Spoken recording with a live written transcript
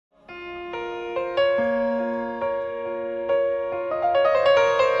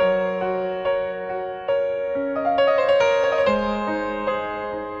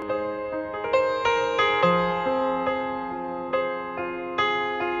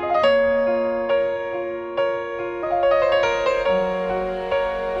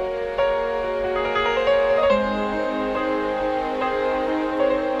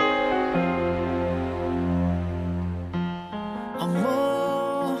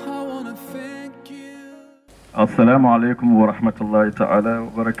Assalamu alaikum wa rahmatullahi ta'ala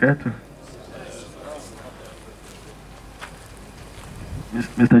wa barakatuh.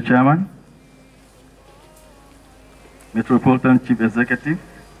 Mr. Chairman, Metropolitan Chief Executive,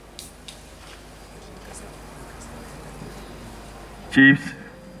 Chiefs,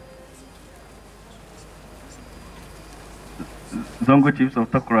 Zongo Chiefs of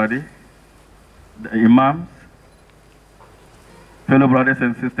Takoradi, the Imams, fellow brothers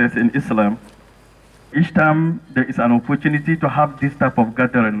and sisters in Islam, each time there is an opportunity to have this type of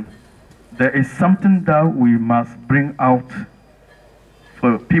gathering, there is something that we must bring out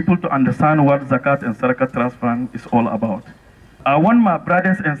for people to understand what Zakat and SADAQA Trust Fund is all about. I want my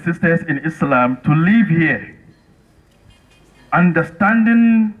brothers and sisters in Islam to live here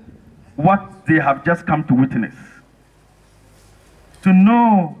understanding what they have just come to witness. To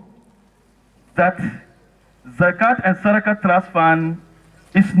know that Zakat and SADAQA Trust Fund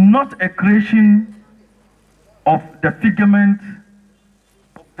is not a creation of the figment,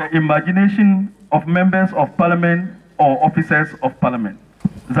 of the imagination of members of parliament or officers of parliament.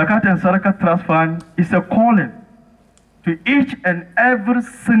 Zakat and SADAQA Trust Fund is a calling to each and every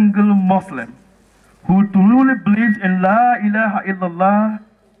single Muslim who truly believes in La ilaha illallah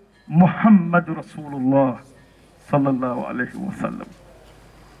Muhammad Rasulullah sallallahu alayhi wa sallam.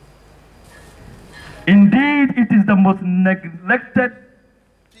 Indeed, it is the most neglected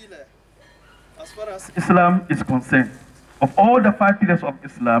pillar as far as Islam is concerned. Of all the 5 pillars of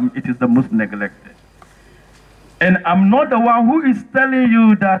Islam, it is the most neglected. And I'm not the one who is telling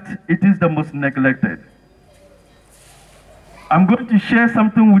you that it is the most neglected. I'm going to share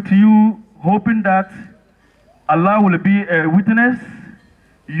something with you, hoping that Allah will be a witness.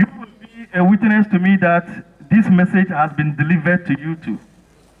 You will be a witness to me that this message has been delivered to you too.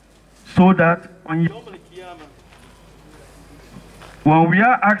 So that when we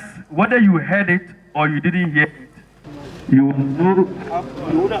are asked whether you heard it or you didn't hear it, you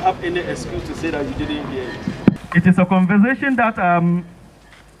wouldn't have any excuse to say that you didn't hear it. It is a conversation that I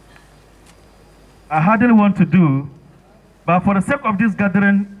hardly want to do, but for the sake of this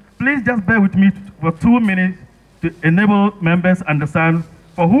gathering, please just bear with me for 2 minutes to enable members understand.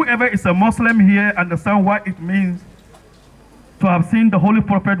 For whoever is a Muslim here, understand what it means to have seen the Holy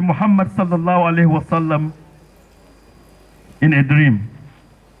Prophet Muhammad sallallahu alaihi wasallam in a dream.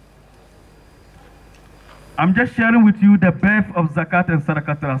 I'm just sharing with you the birth of Zakat and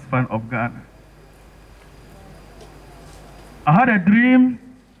SADAQA Trust Fund of Ghana. I had a dream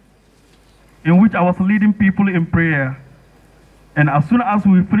in which I was leading people in prayer. And as soon as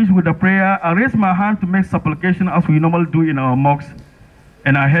we finished with the prayer, I raised my hand to make supplication as we normally do in our mosques.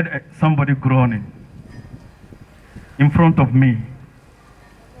 And I heard somebody groaning in front of me.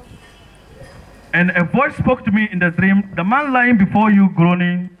 And a voice spoke to me in the dream, the man lying before you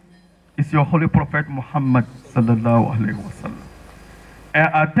groaning is your Holy Prophet Muhammad sallallahu alaihi wasallam. And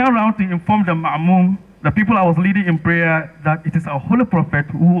I turned around to inform the Ma'mum, the people I was leading in prayer, that it is our Holy Prophet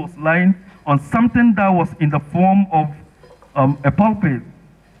who was lying on something that was in the form of a pulpit.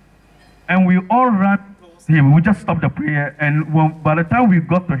 And we all ran to him. We just stopped the prayer. And by the time we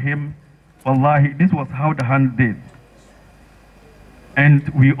got to him, wallahi, this was how the hand did. And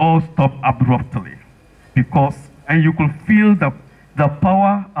we all stopped abruptly. And you could feel the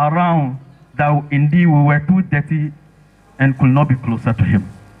power around that indeed we were too dirty and could not be closer to him.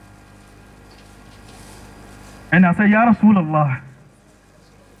 And I said, Ya Rasulullah,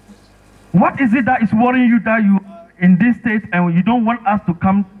 what is it that is worrying you that you are in this state and you don't want us to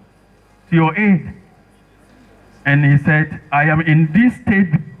come to your aid? And he said, I am in this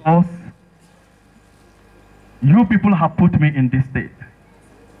state because you people have put me in this state.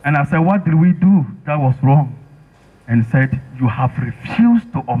 And I said, what did we do that was wrong? And he said, you have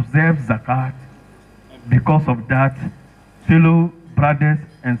refused to observe Zakat. Because of that, fellow brothers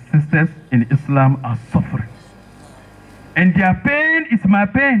and sisters in Islam are suffering. And their pain is my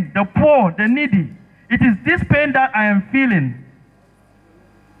pain, the poor, the needy. It is this pain that I am feeling.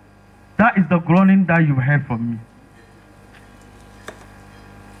 That is the groaning that you've heard from me.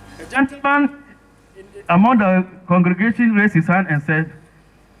 A gentleman among the congregation raised his hand and said,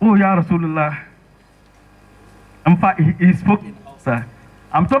 oh, Ya Rasulullah. In fact, he spoke in Hausa.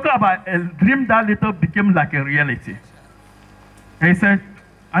 I'm talking about a dream that later became like a reality. And he said,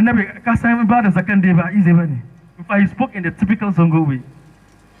 in fact, he spoke in the typical Zongo way.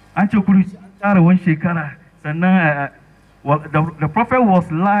 Well, the Prophet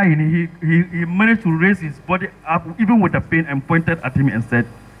was lying. He managed to raise his body up, even with the pain, and pointed at him and said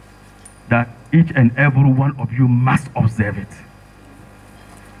that each and every one of you must observe it.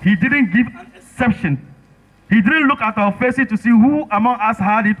 He didn't give an exception. He didn't look at our faces to see who among us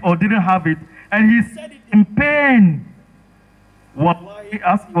had it or didn't have it. And he said it in pain. Wallahi,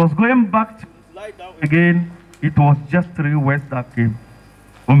 as he was going back to lie down again, it was just 3 words that came.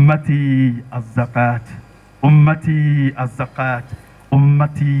 Ummati az-zakat. Ummati az-zakat.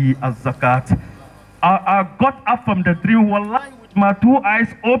 Ummati az-zakat. I got up from the dream, wallahi, with my 2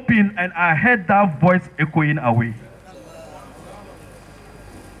 eyes open, and I heard that voice echoing away.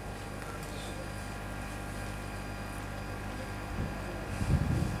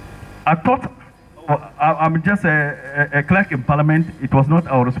 I thought, I'm just a clerk in parliament. It was not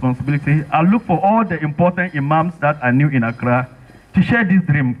our responsibility. I looked for all the important imams that I knew in Accra to share this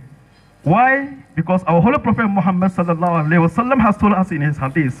dream. Why? Because our Holy Prophet Muhammad sallallahu alaihi wasallam has told us in his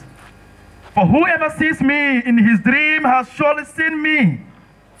hadith, for whoever sees me in his dream has surely seen me.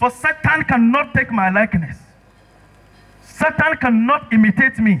 For Satan cannot take my likeness. Satan cannot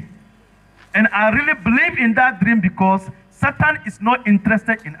imitate me. And I really believe in that dream because Satan is not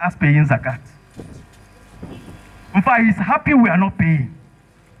interested in us paying zakat. In fact, he's happy we are not paying.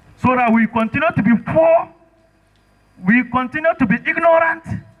 So that we continue to be poor, we continue to be ignorant,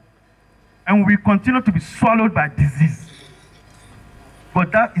 and we continue to be swallowed by disease.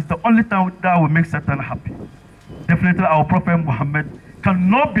 But that is the only thing that will make Satan happy. Definitely our Prophet Muhammad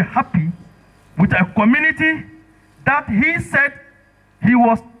cannot be happy with a community that he said he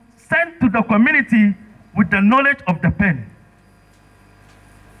was sent to the community with the knowledge of the pen.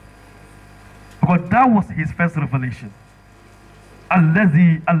 Because that was his first revelation.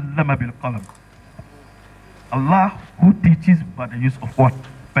 Allazi allama bil qalam. Allah who teaches by the use of what?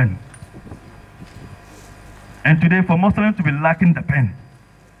 Pen. And today for Muslims to be lacking the pen,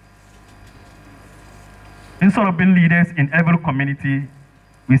 instead of being leaders in every community,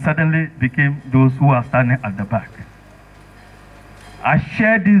 we suddenly became those who are standing at the back. I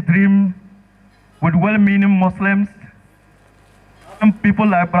shared this dream with well-meaning Muslims, and people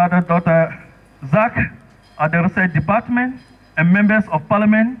like brother, daughter, Zach at the research department, and members of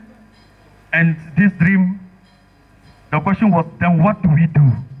parliament. And this dream, the question was, then what do we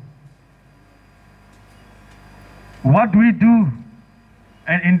do? What do we do?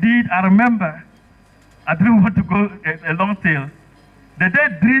 And indeed, I remember, I didn't want to go a long tale. The day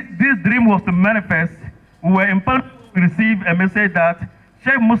this dream was to manifest, we were in parliament to receive a message that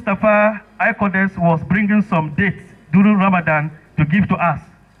Sheikh Mustafa Aikodes was bringing some dates during Ramadan to give to us.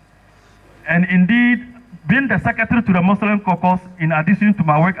 And indeed, being the secretary to the Muslim caucus, in addition to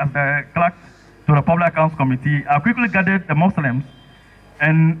my work as the clerk to the Public Accounts Committee, I quickly gathered the Muslims,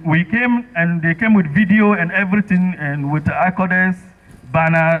 and we came, and they came with video and everything, and with the Aikodes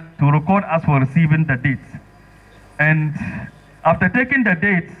banner to record us for receiving the dates. And after taking the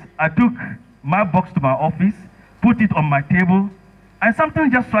dates, I took my box to my office, put it on my table, and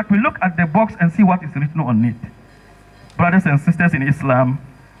something just struck me. Look at the box and see what is written on it. Brothers and sisters in Islam,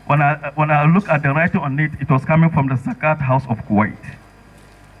 when I look at the writing on it, it was coming from the ZAKAT house of Kuwait.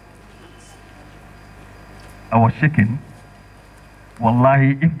 I was shaking.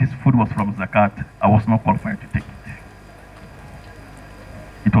 Wallahi, if this food was from ZAKAT, I was not qualified to take it.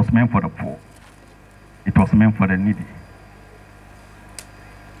 It was meant for the poor. It was meant for the needy.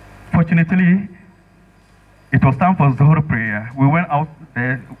 Fortunately, it was time for Zuhur prayer. We went out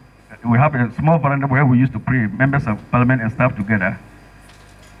there. We have a small veranda where we used to pray, members of parliament and staff together.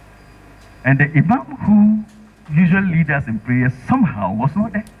 And the imam who usually leads us in prayer somehow was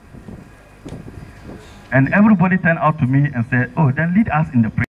not there. And everybody turned out to me and said, oh, then lead us in the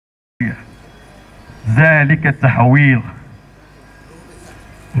prayer. ذَلِكَ التَّحْوِيلُ.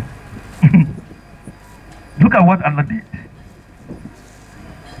 Look at what Allah did.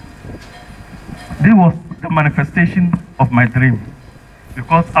 This was the manifestation of my dream.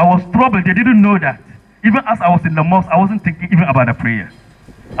 Because I was troubled, they didn't know that. Even as I was in the mosque, I wasn't thinking even about the prayer.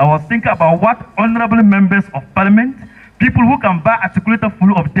 I was thinking about what honorable members of parliament, people who can buy articulator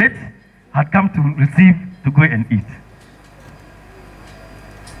full of debt, had come to receive to go and eat.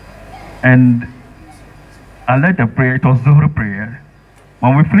 And I led the prayer, it was Zuhur prayer.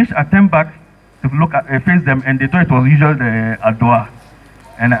 When we finished, I turned back to look at, face them, and they thought it was usually the Adwa.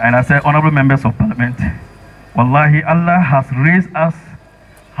 And I said, honorable members of parliament, Wallahi, Allah has raised us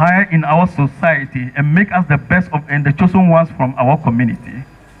higher in our society and make us the best of and the chosen ones from our community.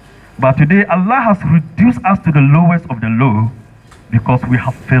 But today, Allah has reduced us to the lowest of the low because we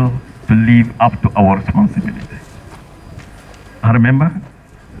have failed to live up to our responsibility. I remember,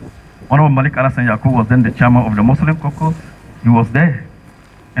 Honorable Malik Alasan Yaqub was then the chairman of the Muslim caucus. He was there.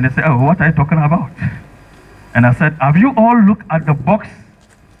 And they said, oh, what are you talking about? And I said, have you all looked at the box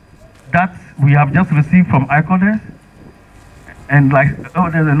that we have just received from Icones? And like, oh,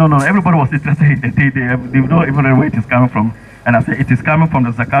 no, everybody was interested in the day. They don't even know where it is coming from. And I said, it is coming from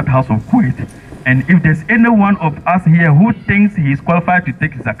the Zakat House of Kuwait. And if there's any one of us here who thinks he is qualified to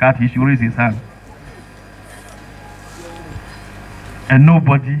take Zakat, he should raise his hand. And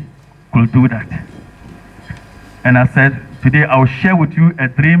nobody could do that. And I said, today I'll share with you a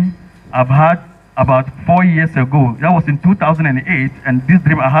dream I've had about 4 years ago. That was in 2008, and this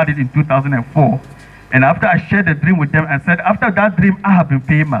dream I had it in 2004. And after I shared the dream with them, I said, after that dream, I have been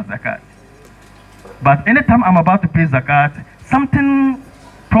paying my Zakat. But anytime I'm about to pay Zakat, something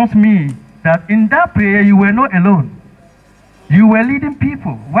prompts me that in that prayer, you were not alone. You were leading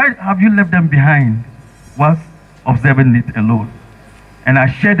people. Why have you left them behind whilst observing it alone? And I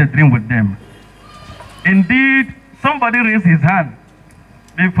shared the dream with them. Indeed, somebody raised his hand.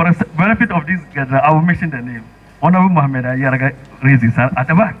 Maybe for the benefit of this gathering, I will mention the name. Honorable Mohammed Ayaraga raised his hand at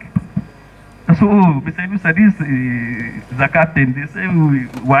the back. So, we say, this Zakat thing, they say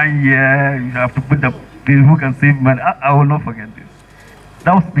 1 year, you have to put the who can save money. I will not forget this.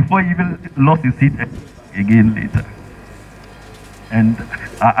 That was before he even lost his seat again later. And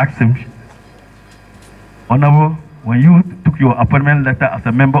I asked him, Honorable, when you took your appointment letter as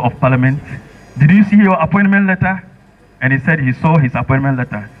a member of parliament, did you see your appointment letter? And he said he saw his appointment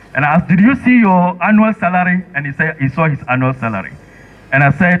letter. And I asked, did you see your annual salary? And he said he saw his annual salary. And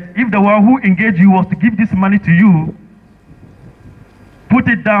I said, if the one who engaged you was to give this money to you, put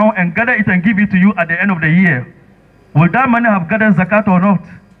it down and gather it and give it to you at the end of the year, will that money have gathered Zakat or not?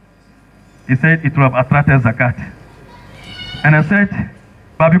 He said it will have attracted Zakat. And I said,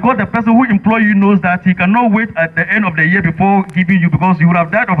 but because the person who employed you knows that he cannot wait at the end of the year before giving you because you would have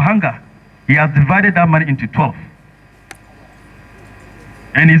died of hunger, he has divided that money into 12.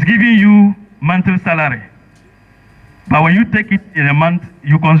 And he's giving you monthly salary. But when you take it in a month,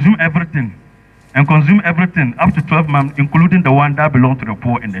 you consume everything. And consume everything up to 12 months, including the one that belongs to the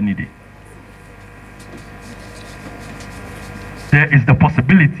poor and the needy. There is the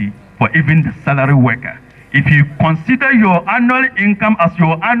possibility for even the salary worker. If you consider your annual income as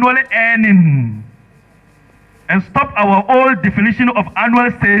your annual earning, and stop our old definition of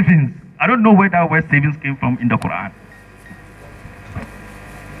annual savings. I don't know where that word savings came from in the Quran.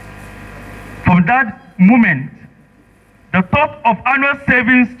 From that moment, the thought of annual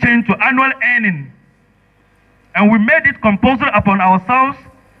savings changed to annual earning. And we made it compulsory upon ourselves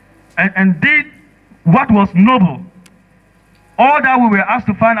and did what was noble. All that we were asked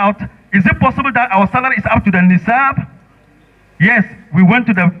to find out, is it possible that our salary is up to the nisab? Yes, we went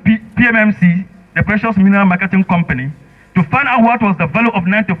to the PMMC, the Precious Mineral Marketing Company, to find out what was the value of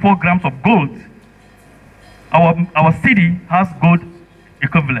 94 grams of gold. Our city has gold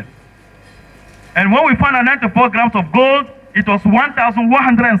equivalent. And when we found out 94 grams of gold, it was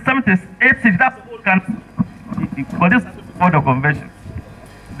 1,178 cities. That's for this for the convention,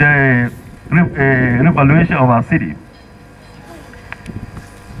 the revaluation of our city.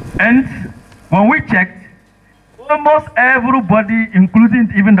 And when we checked, almost everybody,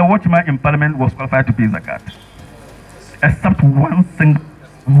 including even the watchman in parliament, was qualified to pay Zakat, except one single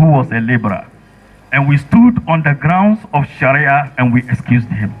who was a laborer. And we stood on the grounds of Sharia and we excused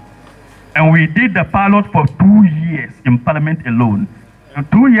him. And we did the pilot for 2 years in parliament alone. In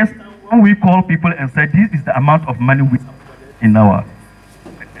 2 years, when we called people and said, this is the amount of money we have in our...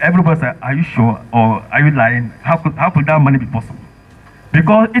 Everybody said, are you sure? Or are you lying? How could that money be possible?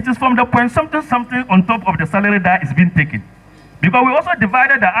 Because it is from the point something on top of the salary that is being taken. Because we also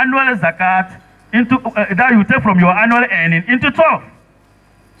divided the annual Zakat into, that you take from your annual earning into 12.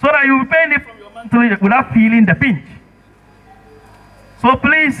 So that you will pay it from your monthly without feeling the pinch. So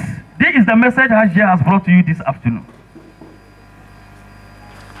please, this is the message Hajia has brought to you this afternoon.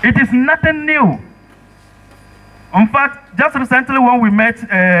 It is nothing new. In fact, just recently when we met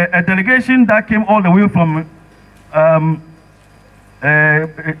a delegation that came all the way from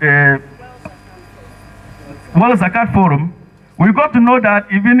World Zakat Forum, we got to know that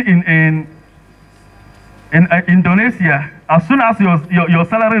even in Indonesia, as soon as your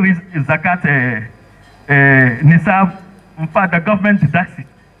salary is Zakat Nisab, in fact, the government deducts it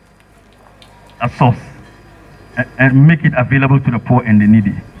as source and make it available to the poor and the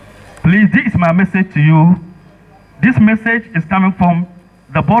needy. Please, this is my message to you. This message is coming from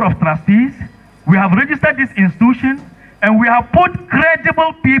the Board of Trustees. We have registered this institution and we have put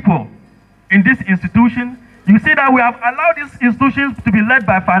credible people in this institution. You see that we have allowed these institutions to be led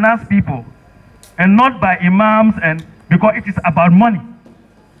by finance people and not by imams, and because it is about money.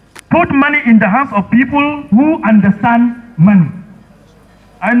 Put money in the hands of people who understand money.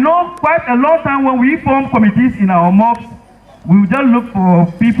 I know quite a long time when we form committees in our mosques, we just look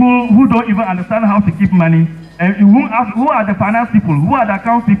for people who don't even understand how to keep money, and we won't ask who are the finance people, who are the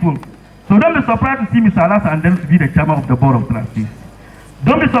account people. So don't be surprised to see Mr. Alasa and then to be the chairman of the board of trustees.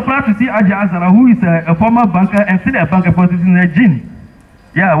 Don't be surprised to see Aja Azara, who is a former banker and still a banker for in a gin.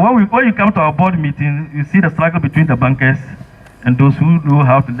 Yeah, when you come to our board meeting, you see the struggle between the bankers and those who know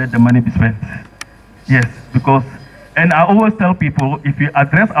how to let the money be spent. Yes, because, and I always tell people, if we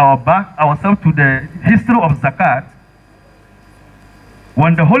address ourselves to the history of zakat,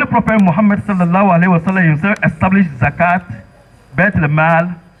 when the Holy Prophet Muhammad sallallahu alaihi wasallam himself established zakat, Bait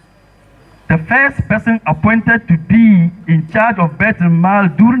al-Mal, the first person appointed to be in charge of Bait al-Mal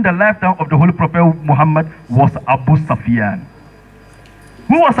during the lifetime of the Holy Prophet Muhammad was Abu Sufyan.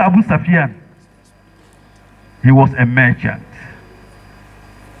 Who was Abu Sufyan? He was a merchant.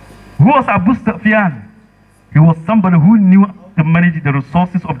 Who was Abu Sufyan? He was somebody who knew to manage the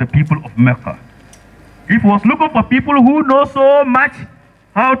resources of the people of Mecca. If he was looking for people who know so much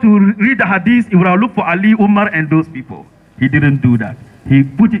how to read the hadith, he would have looked for Ali, Umar, and those people. He didn't do that. He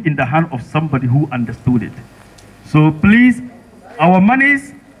put it in the hand of somebody who understood it. So please, our money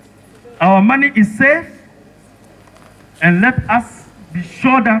is safe, and let us be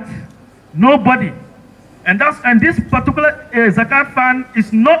sure that nobody, and this particular zakat fund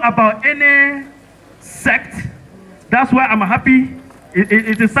is not about any sect. That's why I'm happy.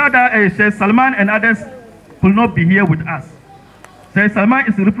 It is sad that Sheikh Salman and others will not be here with us. Sheikh Salman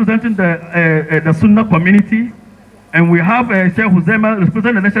is representing the Sunnah community, and we have Sheikh Huzaima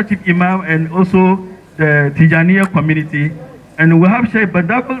representing the National Chief Imam and also the Tijaniya community, and we have Sheikh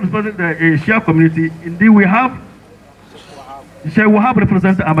Badako representing the Shia community. Indeed, we have Sheikh Wahab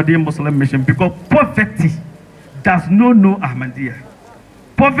representing Ahmadiyya Muslim Mission, because poverty does not know Ahmadiyya.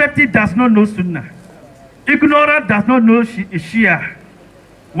 Poverty does not know Sunnah. Ignorance does not know Shia.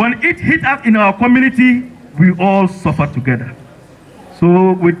 When it hit us in our community, we all suffer together.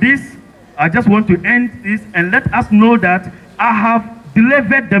 So with this, I just want to end this and let us know that I have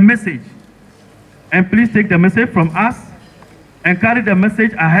delivered the message. And please take the message from us and carry the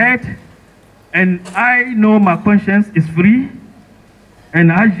message ahead. And I know my conscience is free,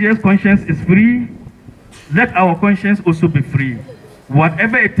 and Hajia's conscience is free. Let our conscience also be free.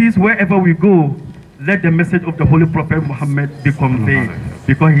 Whatever it is, wherever we go, let the message of the Holy Prophet Muhammad be conveyed.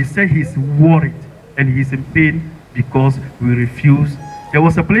 Because he said he's worried and he's in pain because we refuse. There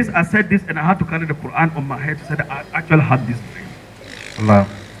was a place I said this and I had to carry the Quran on my head to say that I actually had this dream. Allah.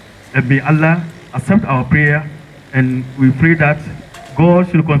 And may Allah accept our prayer, and we pray that God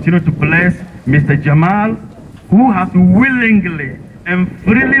should continue to bless Mr. Jamal, who has willingly and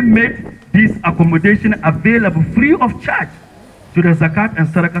freely made this accommodation available free of charge to the Zakat and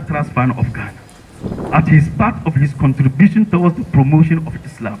SADAQA Trust Fund of Ghana, as his part of his contribution towards the promotion of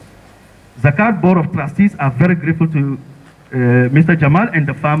Islam. Zakat Board of Trustees are very grateful to Mr. Jamal and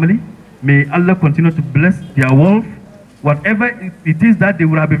the family. May Allah continue to bless their wealth. Whatever it is that they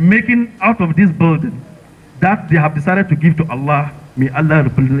would have been making out of this building, that they have decided to give to Allah, may Allah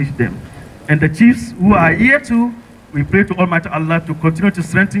replenish them. And the chiefs who are here too, we pray to Almighty Allah to continue to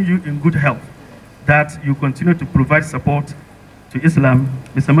strengthen you in good health, that you continue to provide support to Islam.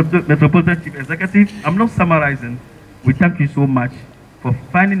 Mr. Metropolitan Chief Executive, I'm not summarizing. We thank you so much for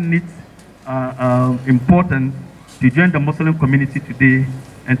finding it important to join the Muslim community today.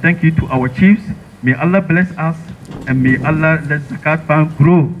 And thank you to our chiefs. May Allah bless us, and may Allah let Zakat Fund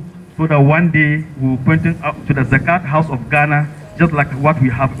grow so that one day we will point up to the Zakat House of Ghana, just like what we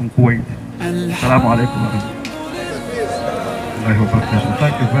have in Kuwait. Assalamu alaikum.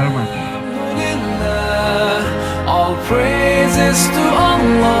 Thank you very much. All praises to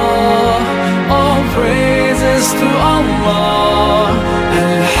Allah, all praises to Allah.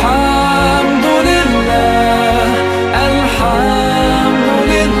 Alhamdulillah, Alhamdulillah.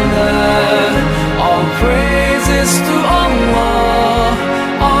 All praises to Allah,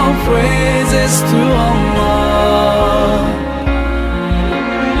 all praises to Allah.